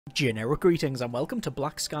Generic greetings and welcome to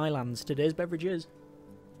Black Skylands. Today's beverage is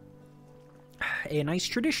a nice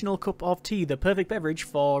traditional cup of tea, the perfect beverage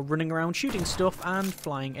for running around shooting stuff and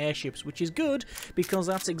flying airships, which is good because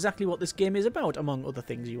that's exactly what this game is about, among other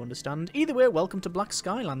things, you understand. Either way, welcome to Black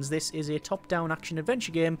Skylands. This is a top-down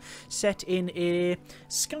action-adventure game set in a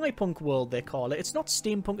Skypunk world, they call it. It's not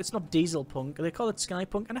steampunk, it's not dieselpunk, they call it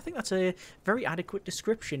Skypunk, and I think that's a very adequate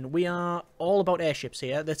description. We are all about airships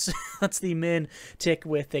here. That's the main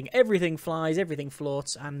takeaway thing. Everything flies, everything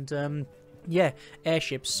floats, and yeah,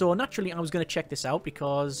 airships. So naturally I was going to check this out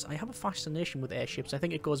because I have a fascination with airships. I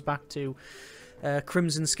think it goes back to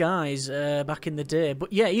Crimson Skies back in the day.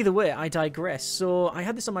 But yeah, either way, I digress. So I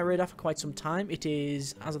had this on my radar for quite some time. It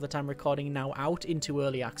is, as of the time recording, now out into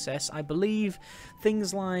early access. I believe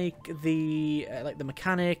things like the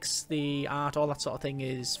mechanics, the art, all that sort of thing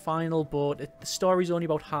is final, but the story's only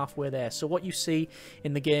about halfway there. So what you see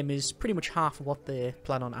in the game is pretty much half of what they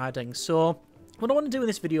plan on adding. So what I want to do in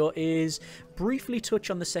this video is briefly touch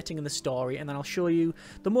on the setting and the story, and then I'll show you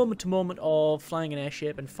the moment-to-moment of flying an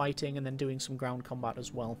airship and fighting, and then doing some ground combat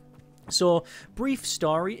as well. So, brief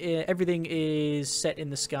story, everything is set in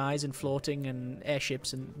the skies and floating and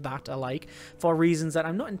airships and that alike, for reasons that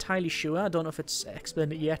I'm not entirely sure. I don't know if it's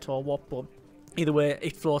explained it yet or what, but either way,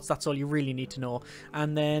 it floats, that's all you really need to know.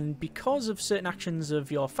 And then, because of certain actions of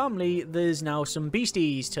your family, there's now some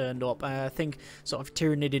beasties turned up. I think sort of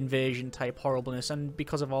Tyranid invasion type horribleness. And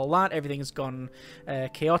because of all that, everything's gone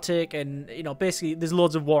chaotic. And, you know, basically, there's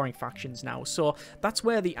loads of warring factions now. So, that's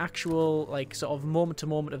where the actual, like, sort of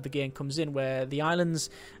moment-to-moment of the game comes in, where the islands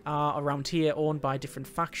are around here owned by different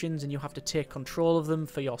factions, and you have to take control of them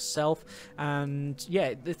for yourself. And,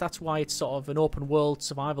 yeah, that's why it's sort of an open-world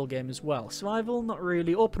survival game as well. Survival? Not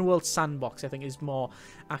really. Open world sandbox, I think, is more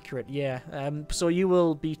accurate, yeah. So you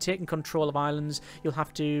will be taking control of islands. You'll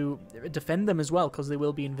have to defend them as well, because they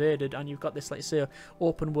will be invaded, and you've got this, like I say,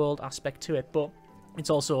 open world aspect to it. But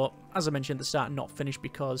it's also, as I mentioned at the start, not finished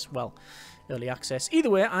because, well, early access. Either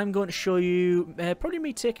way, I'm going to show you probably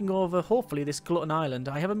me taking over, hopefully, this Glutton Island.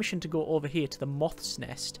 I have a mission to go over here to the Moth's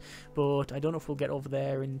Nest, but I don't know if we'll get over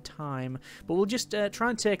there in time. But we'll just try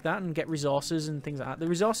and take that and get resources and things like that. The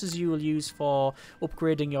resources you will use for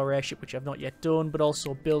upgrading your airship, which I've not yet done, but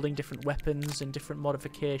also building different weapons and different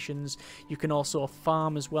modifications. You can also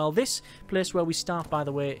farm as well. This place where we start, by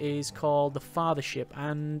the way, is called the Fathership,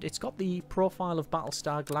 and it's got the profile of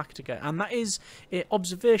Battlestar Galactica, and that is an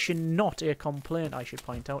observation, not a complaint, I should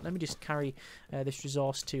point out. Let me just carry this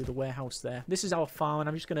resource to the warehouse there. This is our farm, and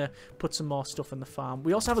I'm just going to put some more stuff in the farm.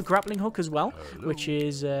 We also have a grappling hook as well, which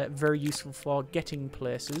is very useful for getting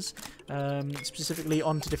places, specifically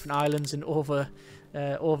onto different islands and over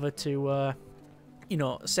to you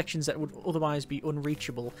know, sections that would otherwise be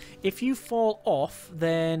unreachable. If you fall off,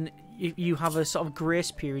 then you have a sort of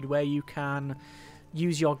grace period where you can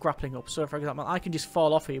use your grappling hook. So, for example, I can just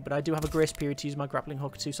fall off here, but I do have a grace period to use my grappling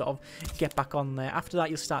hook to sort of get back on there. After that,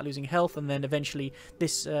 you'll start losing health, and then eventually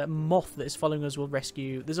this moth that is following us will rescue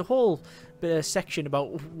you. There's a whole bit of section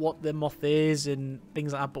about what the moth is and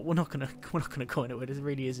things like that, but we're not gonna go into it. It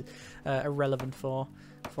really is irrelevant for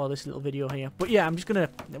this little video here. But yeah, I'm just gonna,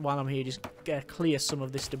 while I'm here, just clear some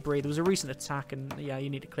of this debris. There was a recent attack, and yeah, you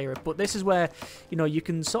need to clear it. But this is where, you know, you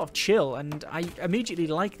can sort of chill, and I immediately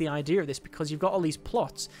like the idea of this because you've got all these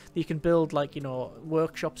plots that you can build, like, you know,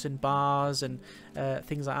 workshops and bars and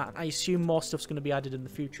things like that. I assume more stuff's going to be added in the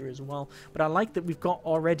future as well. But I like that we've got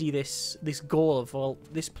already this goal of, well,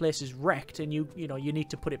 this place is wrecked, and you know, you need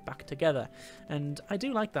to put it back together. And I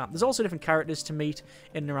do like that. There's also different characters to meet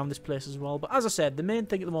in and around this place as well. But as I said, the main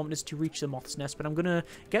thing at the moment is to reach the Moth's Nest. But I'm going to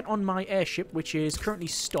get on my airship, which is currently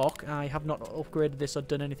stock. I have not upgraded this or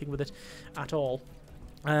done anything with it at all.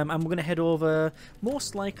 And we're going to head over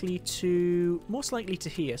most likely to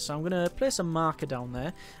here. So I'm going to place a marker down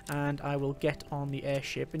there, and I will get on the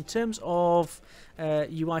airship. In terms of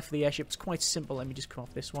UI for the airship, it's quite simple. Let me just come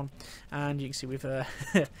off this one, and you can see we've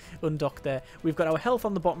undocked there. We've got our health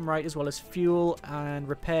on the bottom right, as well as fuel and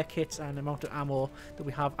repair kits and amount of ammo that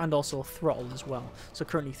we have, and also throttle as well. So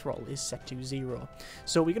currently throttle is set to 0.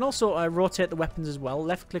 So we can also rotate the weapons as well.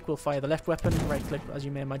 Left click will fire the left weapon, right click, as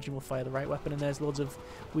you may imagine, will fire the right weapon, and there's loads of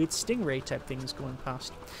weird stingray type things going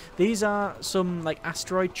past. These are some like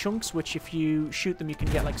asteroid chunks, which if you shoot them you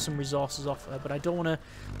can get like some resources off, but I don't want to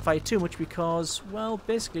fire too much because, well,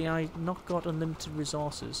 basically I've not got unlimited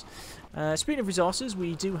resources. Speaking of resources,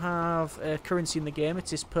 we do have currency in the game.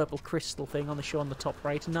 It's this purple crystal thing on the show on the top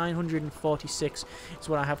right. 946 is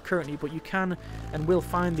what I have currently, but you can and will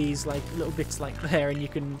find these like little bits like there, and you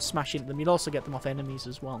can smash into them. You'll also get them off enemies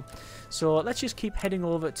as well. So let's just keep heading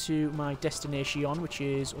over to my destination, which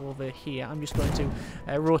is over here. I'm just going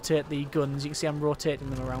to rotate the guns. You can see I'm rotating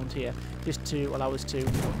them around here just to allow us to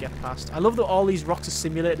get past. I love that all these rocks are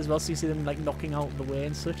simulated as well, so you see them like knocking out the way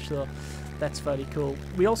and such. So that's fairly cool.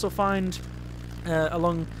 We also find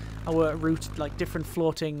along our route like different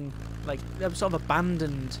floating, like sort of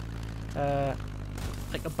abandoned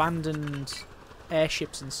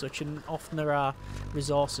airships and such, and often there are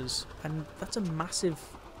resources, and that's a massive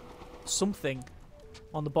something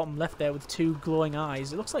on the bottom left there with two glowing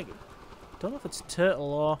eyes. It looks like, I don't know if it's a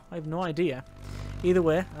turtle or I have no idea. Either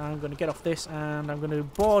way, I'm going to get off this and I'm going to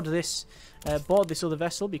board this other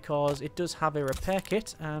vessel because it does have a repair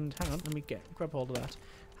kit. And hang on, let me grab hold of that.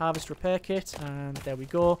 Harvest repair kit, and there we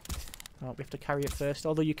go. Oh, we have to carry it first,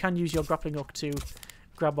 although you can use your grappling hook to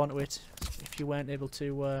grab onto it if you weren't able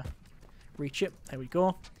to reach it. There we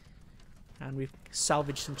go. And we've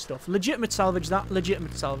salvaged some stuff. Legitimate salvage, that.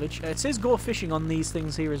 Legitimate salvage. It says go fishing on these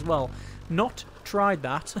things here as well. Not tried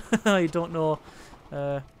that. I don't know...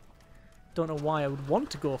 don't know why I would want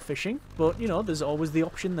to go fishing, but, you know, there's always the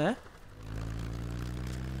option there.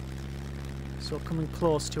 So coming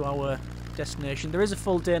close to our destination. There is a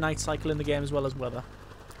full day-night cycle in the game as well as weather.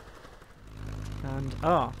 And,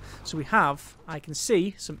 so we have, I can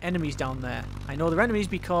see, some enemies down there. I know they're enemies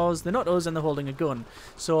because they're not us and they're holding a gun.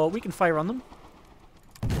 So we can fire on them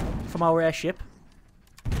from our airship.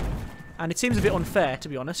 And it seems a bit unfair, to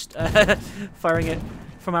be honest, firing it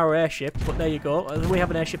from our airship, but there you go. We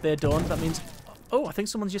have an airship, they don't. That means... Oh, I think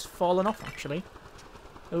someone's just fallen off, actually.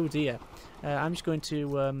 Oh, dear. I'm just going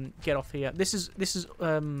to get off here. This is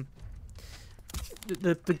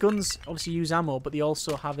the guns obviously use ammo, but they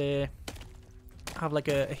also have like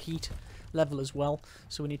a heat level as well.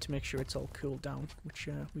 So we need to make sure it's all cooled down, which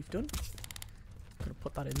we've done. I'm going to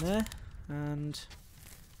put that in there and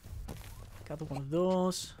gather one of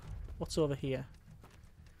those. What's over here?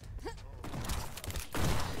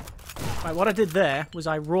 Right, what I did there was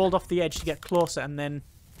I rolled off the edge to get closer and then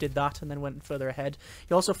did that and then went further ahead.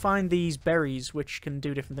 You also find these berries which can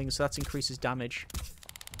do different things, so that increases damage.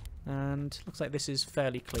 And looks like this is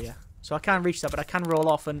fairly clear. So I can't reach that, but I can roll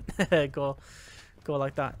off and go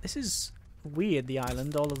like that. This is weird, the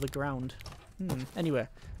island, all of the ground. Anyway,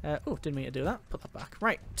 oh, didn't mean to do that. Put that back.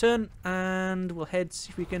 Right, turn, and we'll head,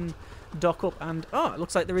 see if we can dock up. And, oh, it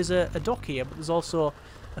looks like there is a dock here, but there's also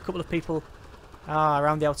a couple of people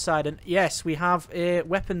around the outside. And, yes, we have a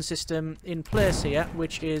weapon system in place here,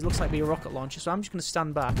 which looks like a rocket launcher. So I'm just going to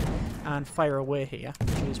stand back and fire away here,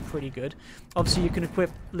 which is pretty good. Obviously, you can equip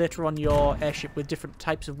later on your airship with different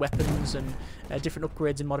types of weapons and different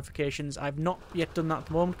upgrades and modifications. I've not yet done that at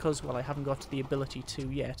the moment because, well, I haven't got the ability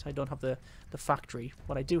to yet. I don't have the factory.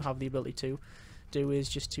 What I do have the ability to do is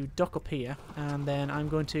just to dock up here, and then I'm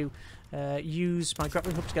going to use my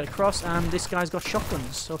grappling hook to get across. And this guy's got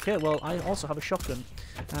shotguns. Okay, well, I also have a shotgun.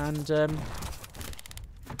 And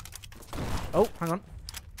oh, hang on.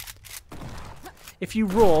 If you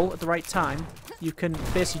roll at the right time, you can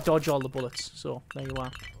basically dodge all the bullets. So there you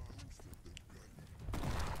are.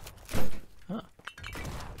 Huh.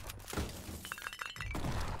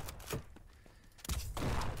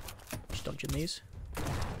 Just dodging these.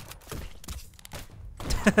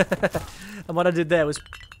 And what I did there was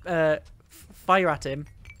fire at him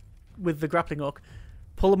with the grappling hook,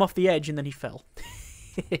 pull him off the edge, and then he fell.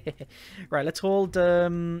 Right, let's hold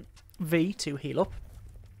V to heal up.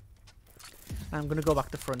 I'm going to go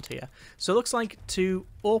back to front here. So it looks like to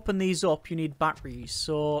open these up, you need batteries.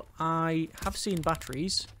 So I have seen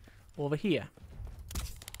batteries over here.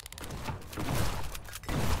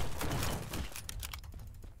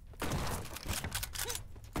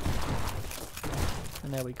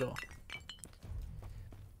 And there we go.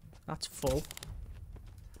 That's full.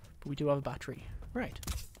 But we do have a battery. Right.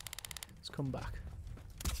 Let's come back.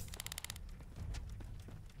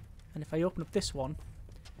 And if I open up this one,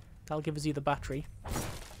 that'll give us either battery.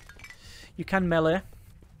 You can melee,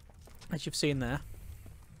 as you've seen there.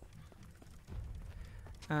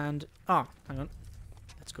 And, hang on.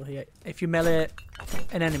 Let's go here. If you melee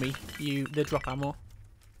an enemy, they drop ammo.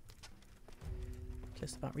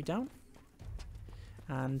 Place the battery down.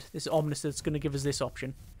 And this is ominous, that's going to give us this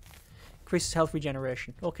option. Increases health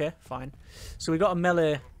regeneration. Okay, fine. So we got a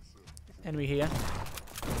melee enemy here.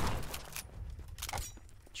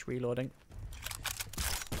 Just reloading.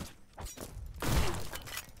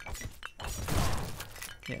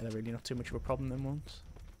 Yeah, they're really not too much of a problem then once.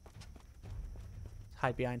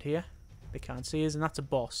 Hide behind here. They can't see us, and that's a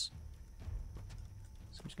boss.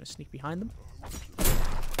 So I'm just going to sneak behind them.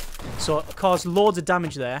 So I caused loads of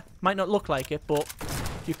damage there. Might not look like it, but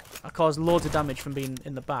I caused loads of damage from being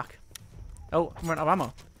in the back. Oh, I'm running out of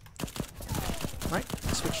ammo. Right,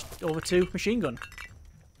 switch over to machine gun.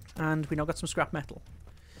 And we now got some scrap metal.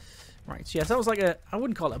 Right, so yes, that was like a... I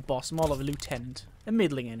wouldn't call it a boss, more of a lieutenant. A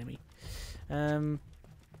middling enemy. But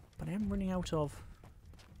I am running out of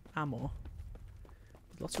ammo.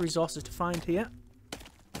 Lots of resources to find here.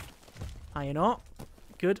 Iron ore.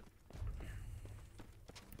 Good.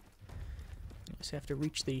 I have to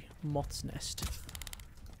reach the moth's nest.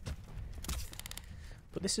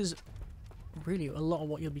 But this is really a lot of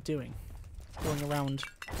what you'll be doing. Going around...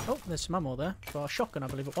 Oh, there's some ammo there. For a shotgun, I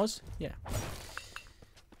believe it was. Yeah.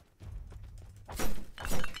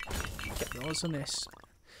 Get those on this.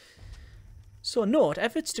 So, note,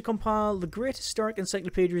 efforts to compile the Great Historic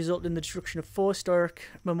Encyclopedia result in the destruction of 4 historic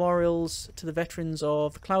memorials to the veterans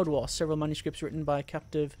of the Cloud War, several manuscripts written by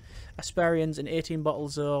captive Asparians, and 18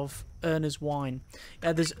 bottles of Erna's wine.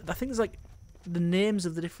 I think there's like the names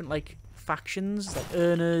of the different like factions, like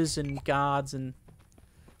Erna's and Guards and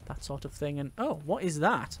that sort of thing. And oh, what is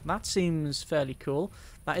that? That seems fairly cool.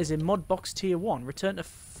 That is a mod box tier 1. Return to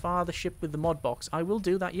father ship with the mod box. I will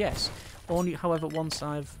do that, yes. Only, however, once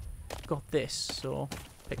I've got this, so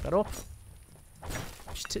pick that up.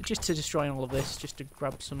 Just to destroy all of this, just to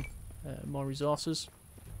grab some more resources.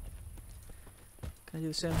 Can I do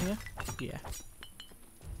the same here? Yeah.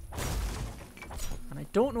 And I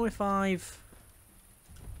don't know if I've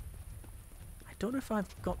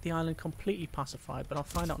got the island completely pacified, but I'll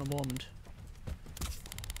find out in a moment.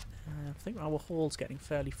 I think our hole's getting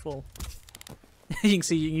fairly full. You can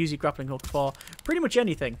see you can use your grappling hook for pretty much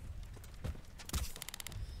anything.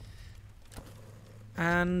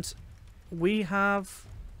 And we have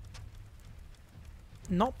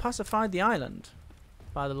not pacified the island,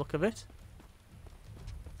 by the look of it.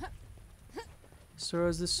 So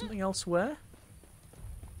is there something elsewhere?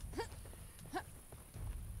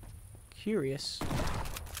 Curious.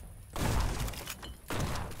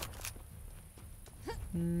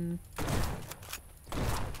 I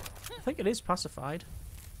think it is pacified.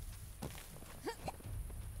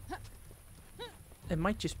 It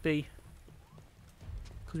might just be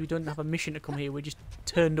because we don't have a mission to come here. We just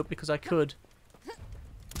turned up because I could.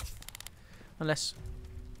 Unless,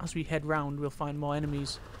 as we head round, we'll find more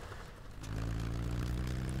enemies.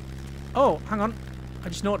 Oh, hang on. I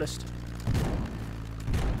just noticed.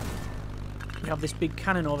 We have this big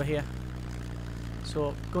cannon over here.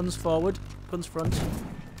 So, guns forward, guns front.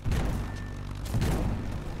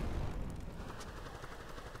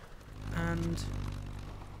 And...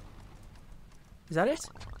 is that it?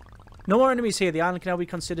 No more enemies here. The island can now be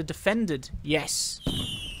considered defended. Yes.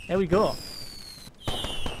 There we go.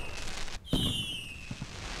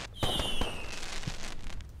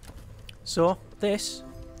 So, this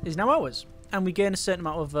is now ours. And we gain a certain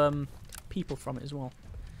amount of people from it as well.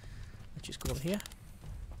 Let's just go over here.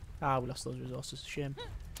 Ah, we lost those resources. Shame.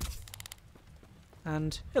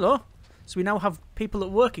 And, hello. So we now have people that are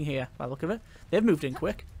working here, by the look of it. They've moved in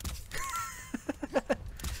quick.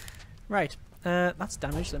 Right. That's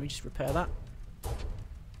damaged. Let me just repair that.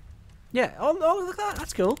 Yeah. Oh, look at that.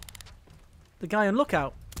 That's cool. The guy on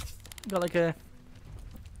lookout. Got like a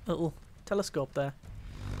little telescope there.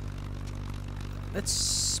 Let's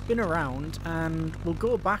spin around and we'll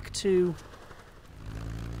go back to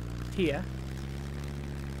here.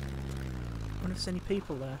 I wonder if there's any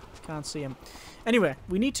people there. Can't see them. Anyway,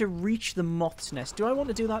 we need to reach the moth's nest. Do I want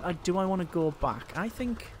to do that or do I want to go back? I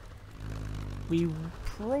think we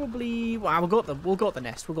probably... well, we'll go at the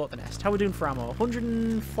nest. We'll go at the nest. How are we doing for ammo?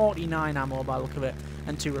 149 ammo by the look of it.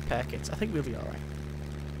 And 2 repair kits. I think we'll be alright.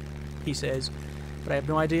 He says. But I have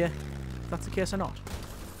no idea if that's the case or not.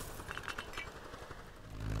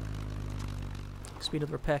 Speed of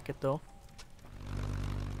the repair kit though.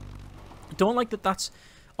 I don't like that that's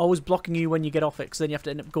always blocking you when you get off it, because then you have to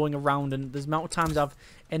end up going around, and there's the amount of times I've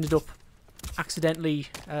ended up accidentally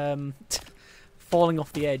falling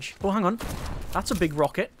off the edge. Oh, hang on. That's a big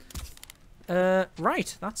rocket.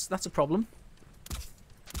 Right, that's a problem.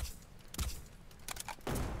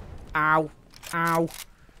 Ow. Ow.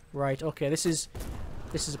 Right, okay, this is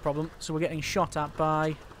a problem. So we're getting shot at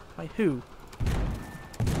by who?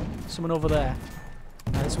 Someone over there.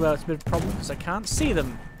 Now, this is where it's a bit of a problem, because I can't see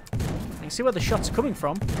them. I can see where the shots are coming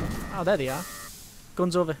from. Oh, there they are.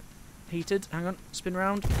 Guns overheated. Hang on. Spin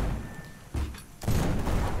round.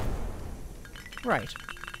 Right.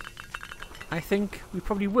 I think we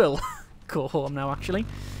probably will go home now, actually.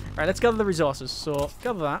 Right, let's gather the resources. So,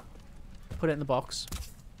 gather that. Put it in the box.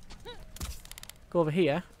 Go over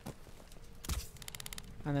here.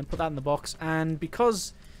 And then put that in the box. And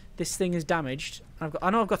because this thing is damaged,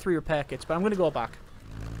 I know I've got 3 repair kits, but I'm going to go back.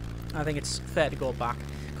 I think it's fair to go back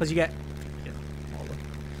because you get, you know, all the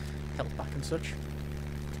health back and such.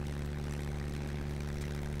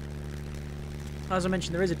 As I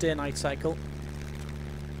mentioned, there is a day-night cycle.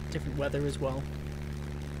 Different weather as well.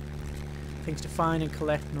 Things to find and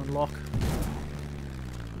collect and unlock.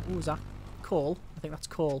 What was that? Coal? I think that's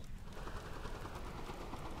coal.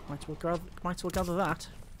 Might as well gather that.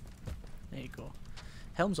 There you go.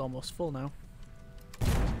 Helm's almost full now.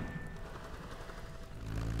 And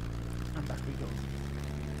back we go.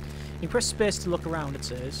 You can press space to look around, it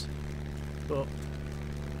says. But,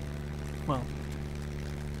 well,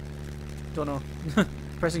 don't know.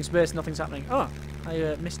 Pressing space, nothing's happening. Oh,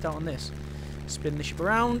 I missed out on this. Spin the ship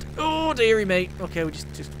around. Oh, dearie mate. Okay, we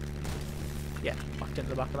just yeah, backed into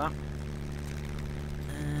the back of that.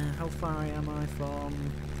 How far am I from...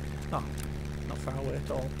 Oh, not far away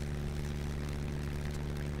at all.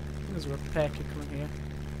 There's a repair kit coming here.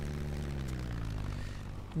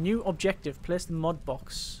 New objective. Place the mod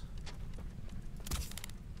box.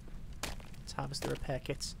 Let's harvest the repair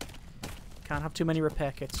kits. Can't have too many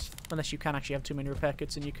repair kits. Unless you can actually have too many repair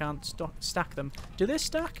kits and you can't stack them. Do they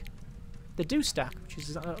stack? They do stack, which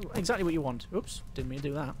is exactly what you want. Oops, didn't mean to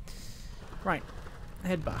do that. Right,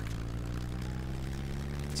 head back.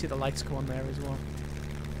 See the lights come on there as well.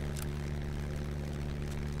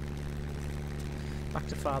 Back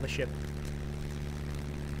to father ship.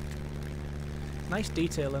 Nice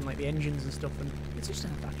detail in like the engines and stuff, and it's just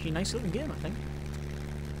actually a nice looking game, I think.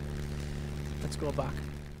 Let's go back.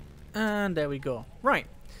 And there we go. Right,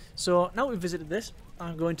 so now we've visited this,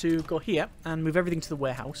 I'm going to go here and move everything to the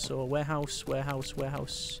warehouse. So warehouse, warehouse,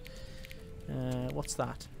 warehouse. What's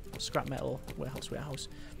that? Scrap metal, warehouse, warehouse.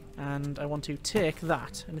 And I want to take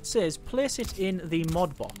that, and it says place it in the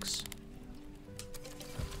mod box.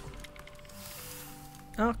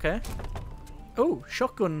 Okay. Oh,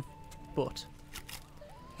 shotgun butt.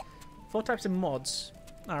 4 types of mods.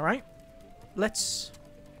 Alright. Let's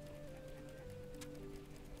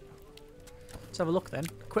have a look then.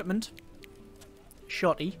 Equipment.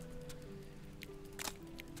 Shotty.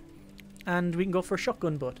 And we can go for a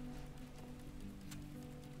shotgun butt.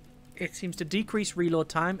 It seems to decrease reload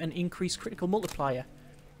time and increase critical multiplier.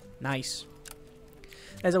 Nice.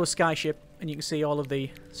 There's our skyship, and you can see all of the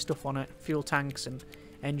stuff on it. Fuel tanks and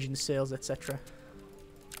engine sails, etc.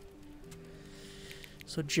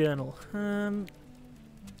 So journal. Yeah,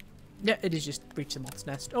 it is just reach the moth's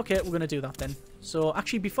nest. Okay, we're going to do that then. So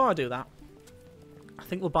actually, before I do that, I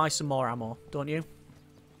think we'll buy some more ammo, don't you?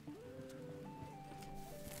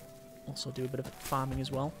 Also do a bit of farming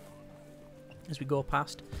as well as we go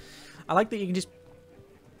past. I like that you can just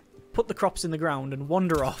put the crops in the ground and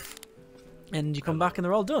wander off, and you come back and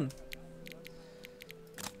they're all done.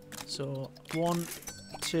 So 1,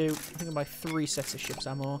 2, I think I'll buy 3 sets of ship's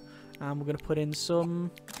ammo, and we're going to put in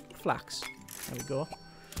some flax. There we go.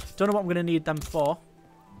 Don't know what I'm going to need them for.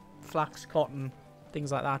 Flax, cotton,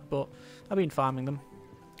 things like that, but I've been farming them.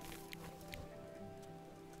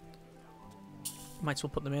 Might as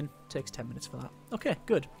well put them in. Takes 10 minutes for that. Okay,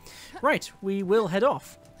 good. Right, we will head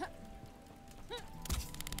off.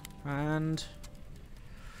 And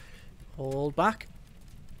hold back.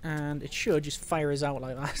 And it should just fire us out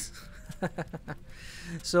like that.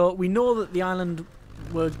 So we know that the island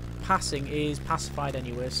we're passing is pacified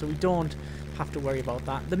anyway, so we don't have to worry about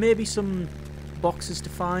that. There may be some boxes to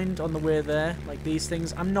find on the way there, like these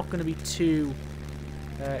things. I'm not going to be too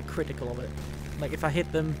critical of it. Like, if I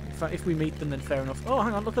hit them, if we meet them, then fair enough. Oh,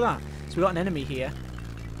 hang on, look at that. So we've got an enemy here.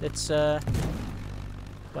 It's, well,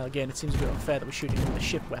 again, it seems a bit unfair that we're shooting him with a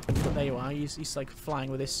ship weapon, but there you are. He's like, flying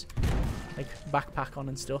with this, like, backpack on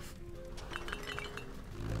and stuff.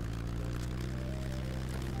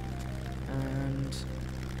 And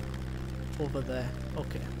over there.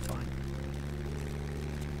 Okay, fine.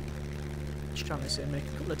 Just trying to say, make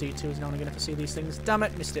a couple of detours now and again if I see these things. Damn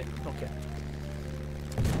it, missed it. Okay.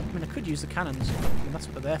 I mean, I could use the cannons. I mean, that's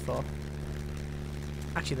what they're there for.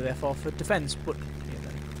 Actually, they're there for defense, but yeah,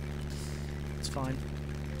 it's fine.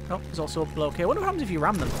 Oh, there's also a bloke here. I wonder what happens if you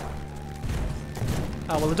ram them.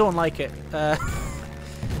 Oh, well, they don't like it.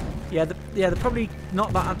 Yeah, they're probably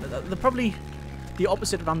not that... They're probably the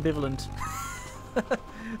opposite of ambivalent.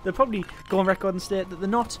 They'll probably go on record and state that they're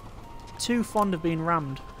not too fond of being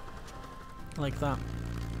rammed like that.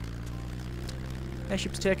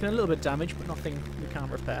 Airship's taken a little bit of damage, but nothing we can't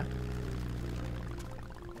repair.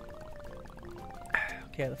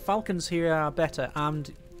 Okay, the Falcons here are better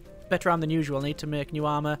armed than usual. Need to make new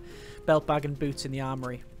armour, belt bag and boots in the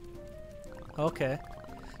armoury. Okay.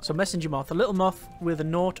 So messenger moth. A little moth with a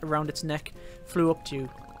note around its neck flew up to you.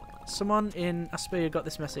 Someone in Asperia got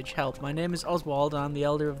this message. Help. My name is Oswald and I'm the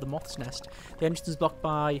elder of the Moth's Nest. The entrance is blocked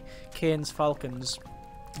by Kane's falcons.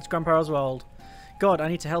 It's Grandpa Oswald. God, I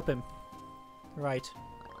need to help him. Right.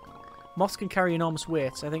 Moths can carry enormous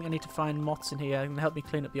weights. I think I need to find moths in here and help me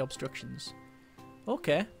clean up the obstructions.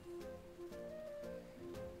 Okay.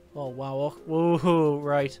 Oh, wow. Whoa,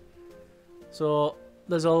 right. So,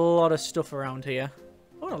 there's a lot of stuff around here.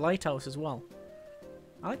 Oh, and a lighthouse as well.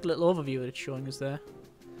 I like the little overview that it's showing us there.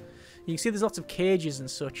 You can see there's lots of cages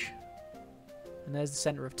and such. And there's the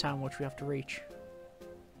centre of town which we have to reach.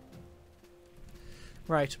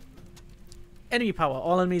 Right. Enemy power.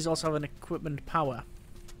 All enemies also have an equipment power.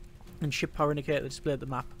 And ship power indicator that display the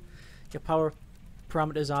map. Your power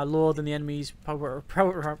parameters are lower than the enemy's power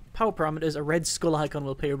parameters. A red skull icon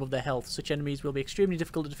will appear above their health. Such enemies will be extremely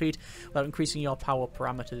difficult to defeat without increasing your power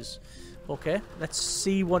parameters. Okay, let's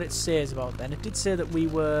see what it says about then. It did say that we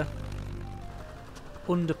were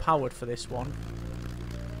underpowered for this one.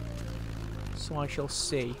 So I shall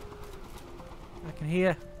see. I can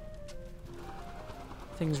hear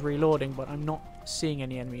things reloading, but I'm not seeing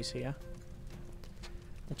any enemies here.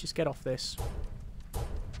 Let's just get off this.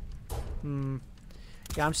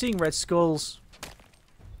 Yeah, I'm seeing red skulls.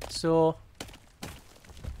 So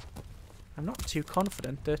I'm not too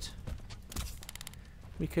confident that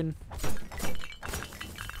we can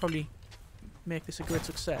probably make this a great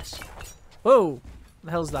success. Whoa! What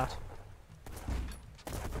the hell's that?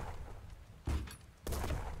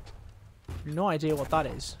 No idea what that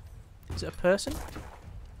is. Is it a person?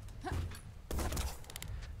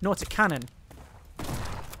 No, it's a cannon.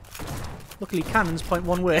 Luckily, cannons point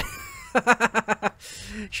one way.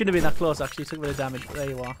 Shouldn't have been that close, actually. Took a bit of damage, but there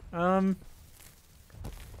you are.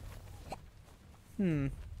 Well,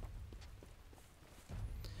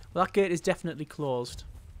 that gate is definitely closed.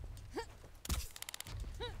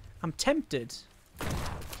 I'm tempted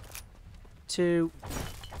to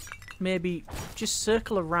maybe just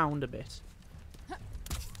circle around a bit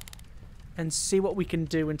and see what we can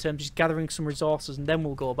do in terms of just gathering some resources, and then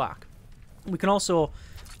we'll go back. We can also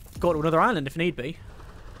go to another island if need be.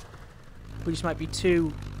 We just might be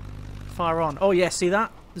too far on. Oh yeah, see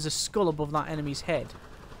that? There's a skull above that enemy's head.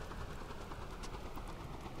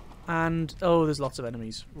 And, oh, there's lots of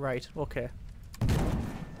enemies. Right, okay.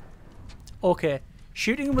 Okay,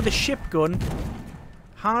 shooting them with a ship gun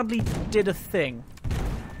hardly did a thing.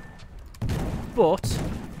 But,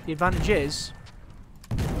 the advantage is,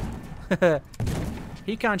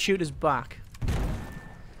 he can't shoot us back.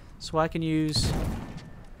 So I can use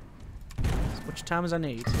as much time as I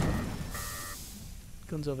need.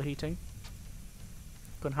 Gun's overheating.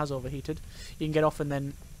 Gun has overheated. You can get off and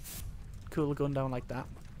then cool the gun down like that.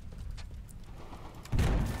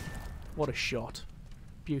 What a shot.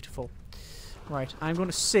 Beautiful. Right, I'm going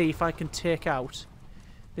to see if I can take out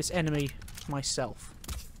this enemy myself.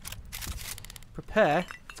 Prepare.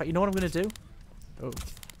 In fact, you know what I'm going to do? Oh.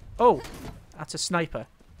 Oh! That's a sniper.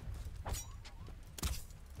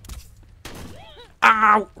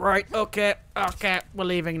 Ow! Right, okay. Okay, we're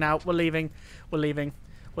leaving now. We're leaving. We're leaving.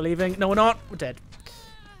 We're leaving. No, we're not. We're dead.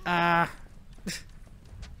 Yeah.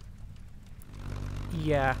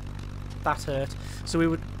 That hurt. So we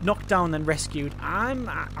were knocked down, then rescued. I'm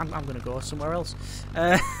going to go somewhere else.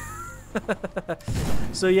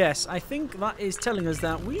 So yes, I think that is telling us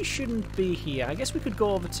that we shouldn't be here. I guess we could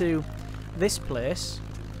go over to this place.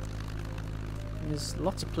 There's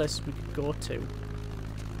lots of places we could go to.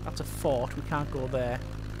 That's a fort. We can't go there.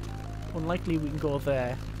 Unlikely we can go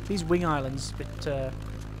there. These wing islands, but oh,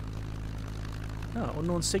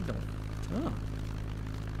 unknown signal. Oh.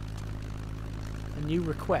 A new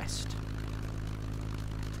request.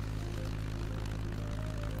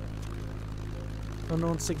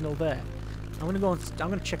 Unknown signal there. I'm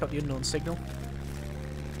gonna check out the unknown signal.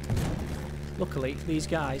 Luckily, these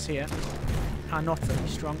guys here are not very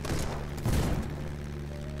strong.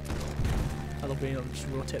 I love being able to just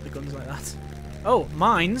rotate the guns like that. Oh,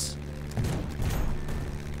 mines!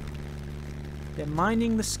 They're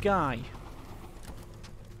mining the sky.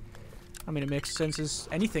 I mean, it makes sense as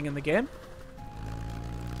anything in the game.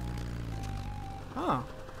 Ah,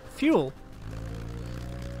 fuel.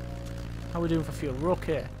 How are we doing for fuel? We're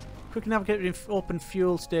okay. Quick navigate in open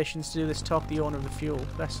fuel stations to do this. Talk the owner of the fuel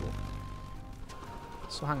vessel.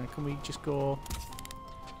 So hang on, can we just go...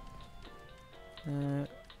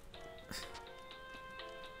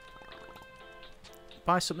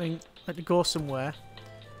 buy something, let it go somewhere,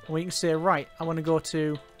 and we can say, right, I want to go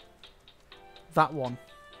to that one.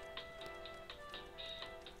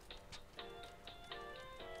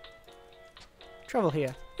 Travel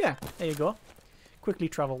here. Yeah, there you go. quickly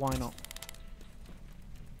travel, why not?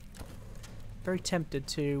 Very tempted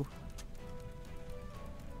to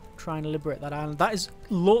try and liberate that island. That is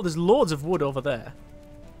there's loads of wood over there.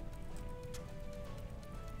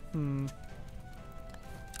 No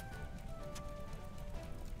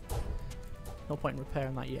point in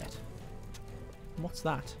repairing that yet. And what's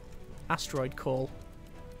that? Asteroid coal.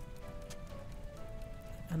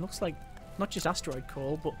 And looks like not just asteroid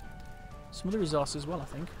coal, but some other resources as well, I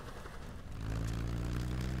think.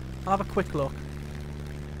 I'll have a quick look.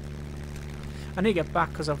 I need to get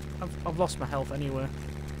back because I've lost my health anyway.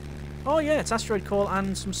 Oh yeah, it's asteroid coal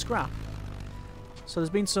and some scrap. So there's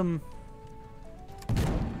been some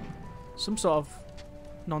sort of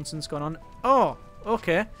nonsense going on. Oh,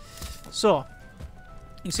 okay. So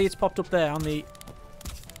you see it's popped up there on the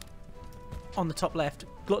top left.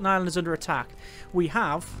 Glutton Island is under attack. We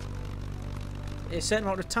have a certain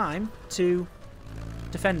amount of time to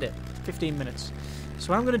defend it. 15 minutes.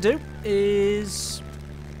 So what I'm going to do is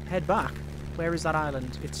head back. Where is that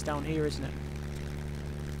island? It's down here, isn't it?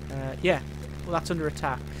 Yeah. Well, that's under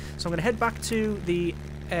attack. So I'm going to head back to the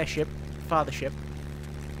airship, fathership.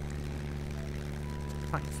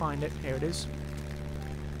 If I can find it. Here it is.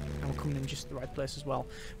 And we're coming in just the right place as well.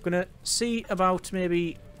 I'm going to see about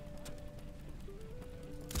maybe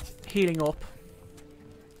healing up.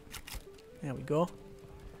 There we go.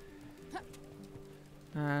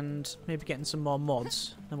 And maybe getting some more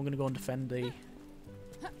mods. Then we're going to go and defend the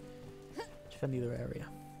other area.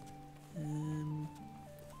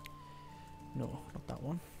 No, not that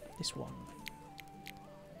one. This one.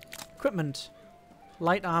 Equipment.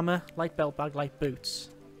 Light armor, light belt bag, light boots.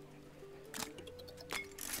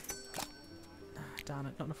 Ah, darn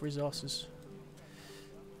it, not enough resources.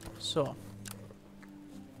 So.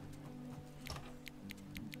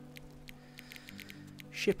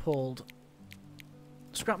 Ship hold.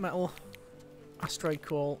 Scrap metal. Asteroid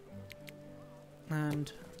coal.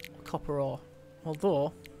 And copper ore.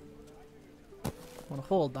 Although, I want to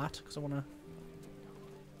hold that because I want to.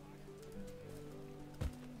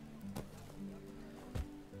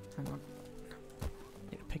 Hang on.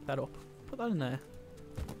 Need to pick that up. Put that in there.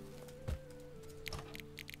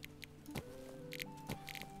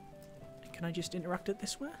 Can I just interact it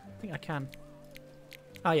this way? I think I can.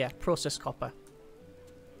 Ah, yeah. Process copper.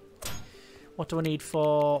 What do I need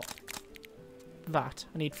for that?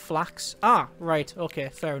 I need flax. Ah, right. Okay,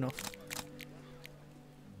 fair enough.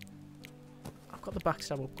 I've got the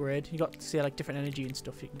backstab upgrade. You got to see like different energy and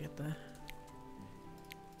stuff you can get there.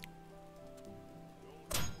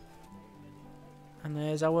 And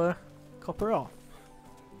there's our copper ore.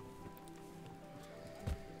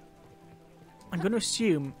 I'm going to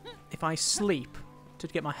assume if I sleep to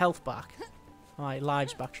get my health back, my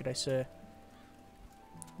lives back, should I say,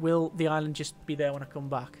 will the island just be there when I come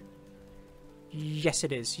back? Yes,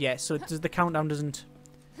 it is. Yes, so the countdown doesn't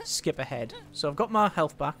skip ahead. So I've got my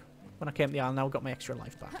health back when I came to the island. Now I've got my extra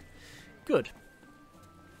life back. Good.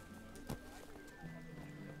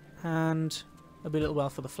 And it'll be a little while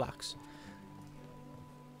for the flax.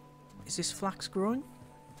 Is this flax growing?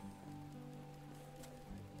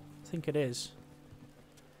 I think it is.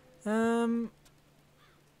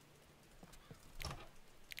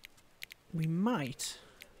 We might.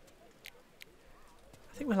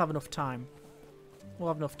 I think we'll have enough time. We'll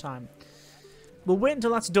have enough time. We'll wait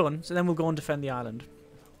until that's done, so then we'll go and defend the island.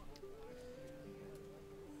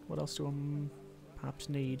 What else do I perhaps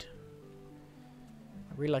need?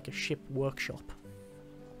 I really like a ship workshop.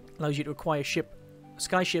 Allows you to acquire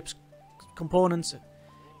skyships, components,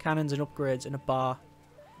 cannons and upgrades in a bar.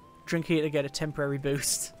 Drink here to get a temporary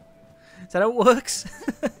boost. Is that how it works?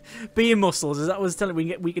 Beer muscles. Is that what I was telling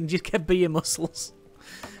you? We can just get beer muscles.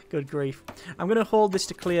 Good grief. I'm going to hold this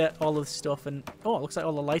to clear all of this stuff. And oh, it looks like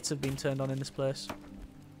all the lights have been turned on in this place.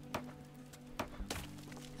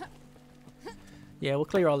 Yeah, we'll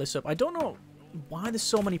clear all this up. I don't know why there's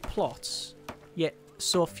so many plots, yet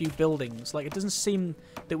so few buildings. Like, it doesn't seem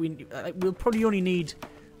that we'll probably only need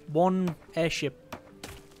one airship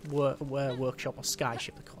workshop, or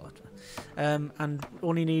skyship they call it. And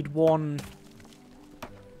only need one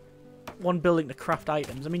building to craft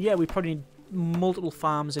items. I mean, yeah, we probably need multiple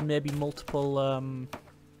farms and maybe multiple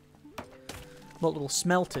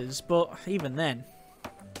smelters, but even then,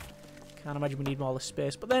 can't imagine we need all this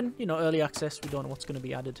space. But then, you know, early access, we don't know what's going to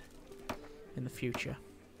be added in the future.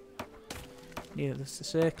 Needless to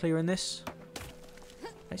say, clearing this.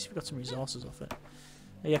 Let's see if we've got some resources off it.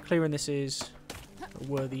 Yeah, clearing this is a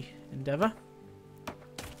worthy endeavour.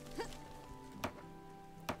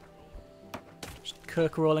 Just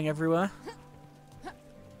Kirk rolling everywhere.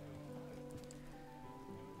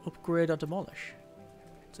 Upgrade or demolish.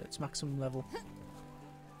 So it's maximum level.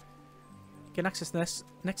 Get access to this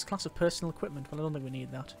next class of personal equipment. Well, I don't think we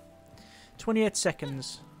need that. 28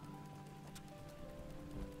 seconds.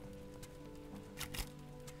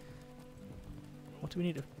 What do we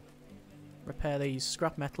need to repair these?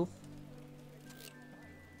 Scrap metal.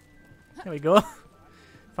 There we go.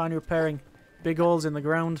 Finally repairing big holes in the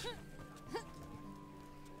ground.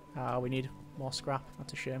 Ah, we need more scrap.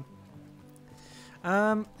 That's a shame.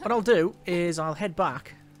 What I'll do is I'll head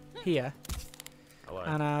back here. Hello.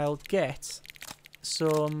 And I'll get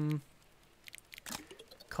some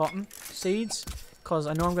cotton seeds, because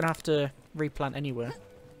I know I'm going to have to replant anyway.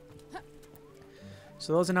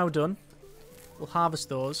 So those are now done. We'll harvest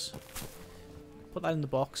those. Put that in the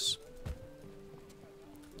box.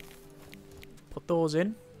 Put those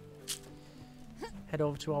in. Head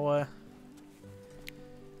over to our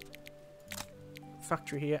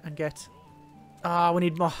factory here and get... Ah, we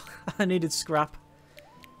need more. I needed scrap.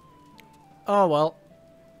 Oh, well.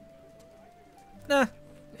 Nah,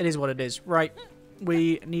 it is what it is. Right,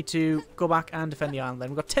 we need to go back and defend the island then.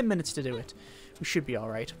 We've got 10 minutes to do it. We should be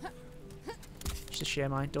alright. Just a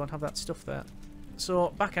shame I don't have that stuff there. So,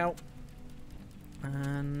 back out.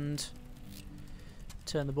 And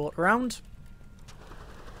turn the boat around.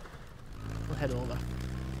 We'll head over.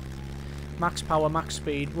 Max power, max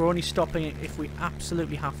speed. We're only stopping it if we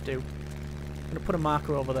absolutely have to. I'm going to put a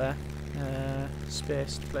marker over there.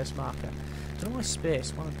 Space to place marker. I don't know why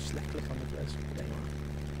space. Why don't I just click on the place? There you are.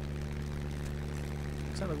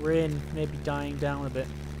 Looks like the rain may be dying down a bit.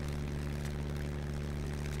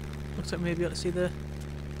 Looks like maybe I ought to see the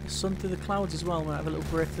sun through the clouds as well. Might have a little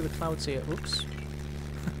break through the clouds here. Oops.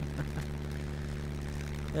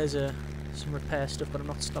 There's some repair stuff, but I'm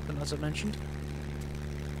not stopping as I mentioned.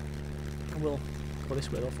 I will go this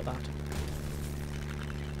way though for that.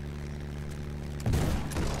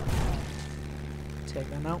 Take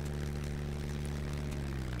that out.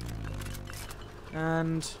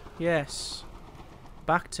 And yes,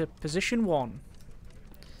 back to position 1.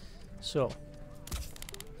 So,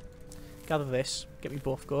 gather this, get me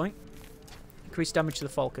both going. Increase damage to the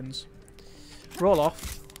falcons. Roll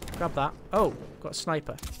off, grab that. Oh, got a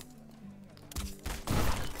sniper.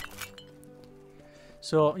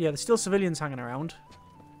 So yeah, there's still civilians hanging around.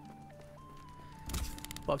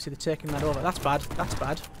 But obviously they're taking that over. That's bad. That's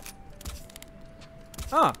bad.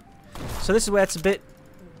 Ah, so this is where it's a bit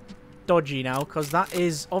dodgy now, because that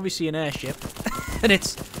is obviously an airship and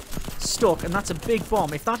it's stuck, and that's a big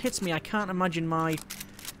bomb. If that hits me, I can't imagine my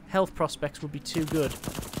health prospects would be too good.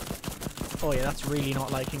 Oh yeah, that's really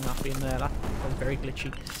not liking that being there. That was very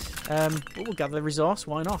glitchy. But we'll gather the resource,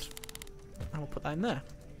 why not? And we'll put that in there.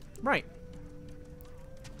 Right.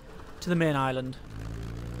 To the main island.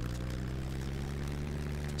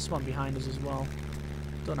 There's one behind us as well.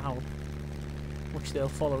 Don't know how much they'll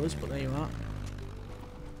follow us, but there you are.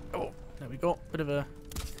 Oh, there we go. Bit of a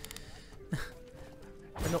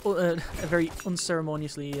a very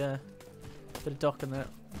unceremoniously bit of docking there.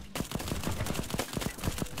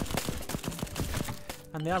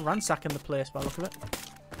 And they are ransacking the place by the look of it.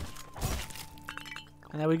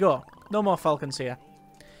 And there we go. No more falcons here.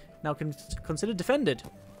 Now consider defended.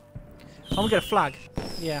 Oh, we get a flag.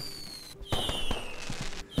 Yeah.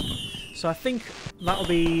 So I think that'll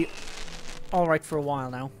be alright for a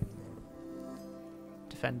while now.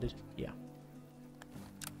 Defended. Yeah.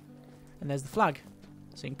 And there's the flag.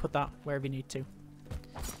 So you can put that wherever you need to.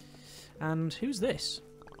 And who's this?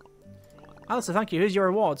 Alistair, thank you. Here's your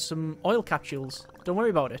reward. Some oil capsules. Don't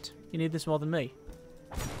worry about it. You need this more than me.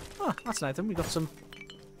 Ah, that's nice. Then we got some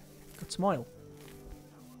oil.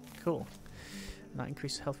 Cool. And that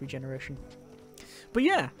increases health regeneration. But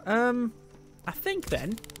yeah, I think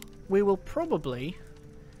then we will probably...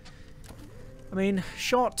 I mean,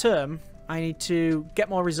 short term, I need to get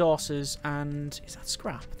more resources and... Is that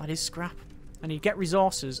scrap? That is scrap. I need to get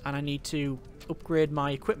resources and I need to upgrade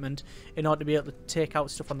my equipment in order to be able to take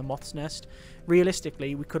out stuff on the Moth's Nest.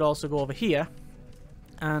 Realistically, we could also go over here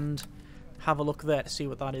and have a look there to see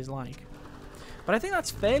what that is like. But I think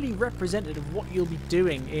that's fairly representative of what you'll be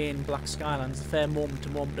doing in Black Skylands, a fair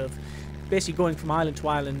moment-to-moment of basically going from island to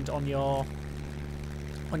island on your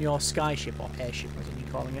skyship, or airship, as you're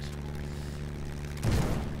calling it.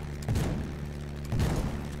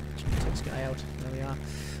 Take this guy out. There we are.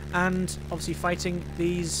 And obviously fighting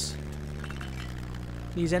these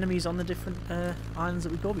enemies on the different islands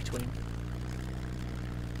that we go between.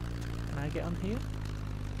 Can I get on here?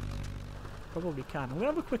 Probably can. I'm going to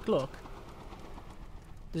have a quick look.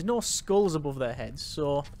 There's no skulls above their heads,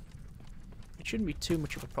 so it shouldn't be too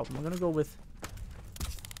much of a problem. I'm going to go with...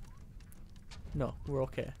 No, we're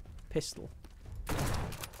okay. Pistol.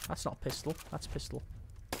 That's not pistol. That's pistol.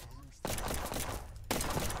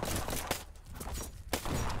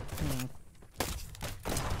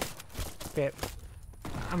 Okay.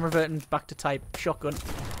 I'm reverting back to type shotgun.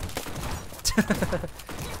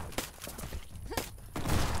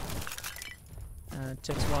 It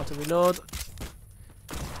takes a while to reload.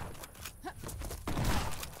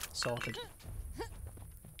 Sorted.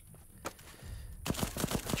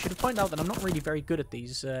 I should have pointed out that I'm not really very good at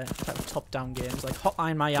these type of top-down games, like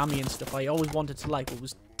Hotline Miami and stuff. I always wanted to like, but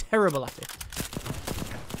was terrible at it.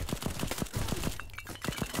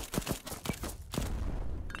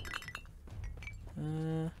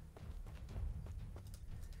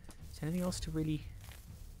 Is there anything else to really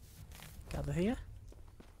gather here?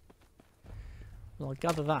 Well, I'll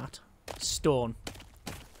gather that. Stone.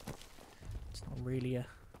 It's not really a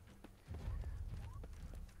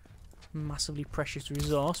massively precious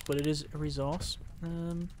resource, but it is a resource.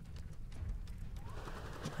 We'll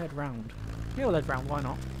head round. Yeah, we'll head round, why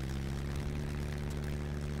not?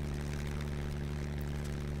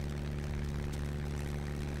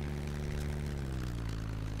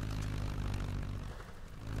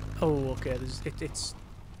 Oh, okay, it's...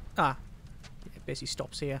 Ah, it basically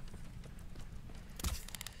stops here.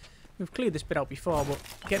 We've cleared this bit out before, but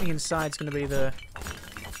getting inside is going to be the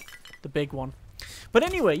big one. But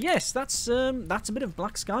anyway, yes, that's a bit of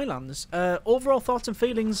Black Skylands. Overall thoughts and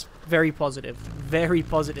feelings, very positive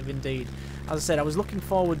indeed. As I said, I was looking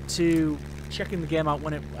forward to checking the game out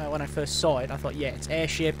when I first saw it. I thought, yeah, it's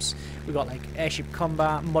airships. We've got like airship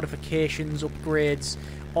combat, modifications, upgrades,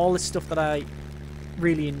 all this stuff that I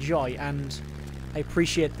really enjoy, and I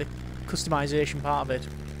appreciate the customization part of it.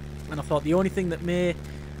 And I thought the only thing that may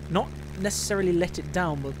not necessarily let it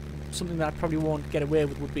down, but something that I probably won't get away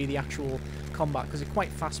with, would be the actual combat, because it's quite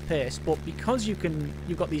fast paced. But because you've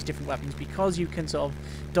got these different weapons, because you can sort of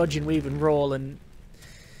dodge and weave and roll and,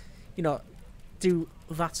 you know, do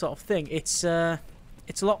that sort of thing, it's a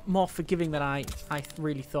lot more forgiving than I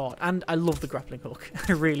really thought. And I love the grappling hook.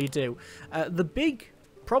 I really do. The big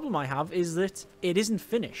problem I have is that it isn't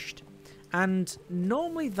finished, and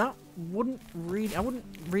normally that wouldn't really, I wouldn't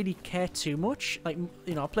really care too much. Like,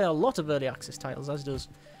 you know, I play a lot of early access titles, as does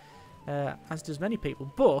many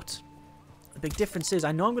people, but the big difference is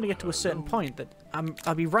I know I'm going to get to a certain point that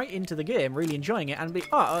I'll be right into the game, really enjoying it, and be,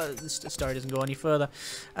 the story doesn't go any further,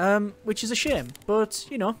 which is a shame, but,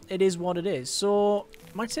 you know, it is what it is. So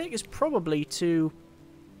my take is probably to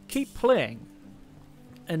keep playing,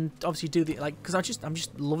 and obviously do the, like, because I'm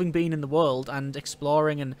just loving being in the world and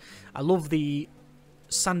exploring, and I love the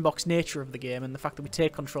sandbox nature of the game and the fact that we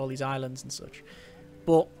take control of these islands and such.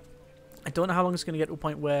 But I don't know how long it's going to get to a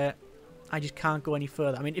point where I just can't go any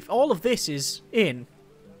further. I mean, if all of this is in,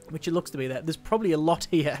 which it looks to be, there's probably a lot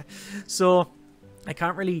here, so I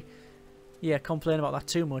can't really, complain about that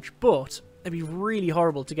too much. But it'd be really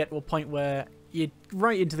horrible to get to a point where you're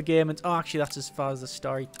right into the game and, oh, actually that's as far as the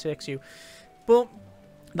story takes you. But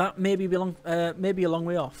that may be a long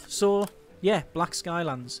way off. So yeah, Black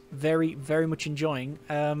Skylands, very, very much enjoying.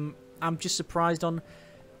 I'm just surprised on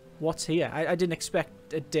what's here. I didn't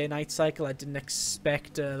expect a day-night cycle. I didn't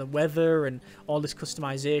expect the weather and all this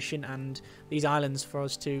customization and these islands for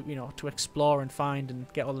us to, you know, to explore and find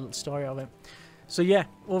and get all the little story out of it. So yeah,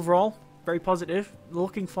 overall, very positive.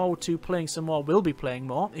 Looking forward to playing some more. Will be playing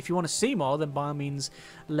more. If you want to see more, then by all means,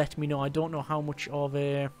 let me know. I don't know how much of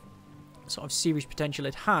a sort of series potential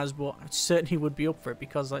it has, but I certainly would be up for it,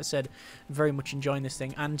 because like I said, very much enjoying this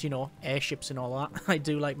thing, and, you know, airships and all that. I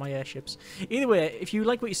do like my airships. Either way, if you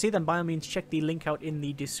like what you see, then by all means check the link out in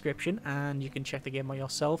the description and you can check the game by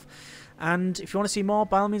yourself. And if you want to see more,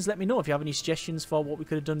 by all means let me know. If you have any suggestions for what we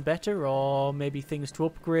could have done better, or maybe things to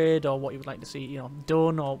upgrade, or what you would like to see, you know,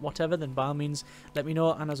 done, or whatever, then by all means let me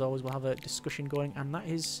know. And as always, we'll have a discussion going. And that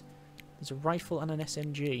is, there's a rifle and an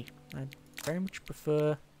SMG. I very much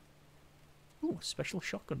prefer... Ooh, special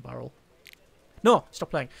shotgun barrel. No,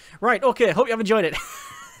 stop playing. Right, okay, hope you have enjoyed it.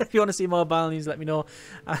 If you want to see more battle news, let me know.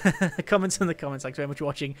 Comments in the comments. Thanks very much for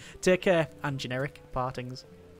watching. Take care, and generic partings.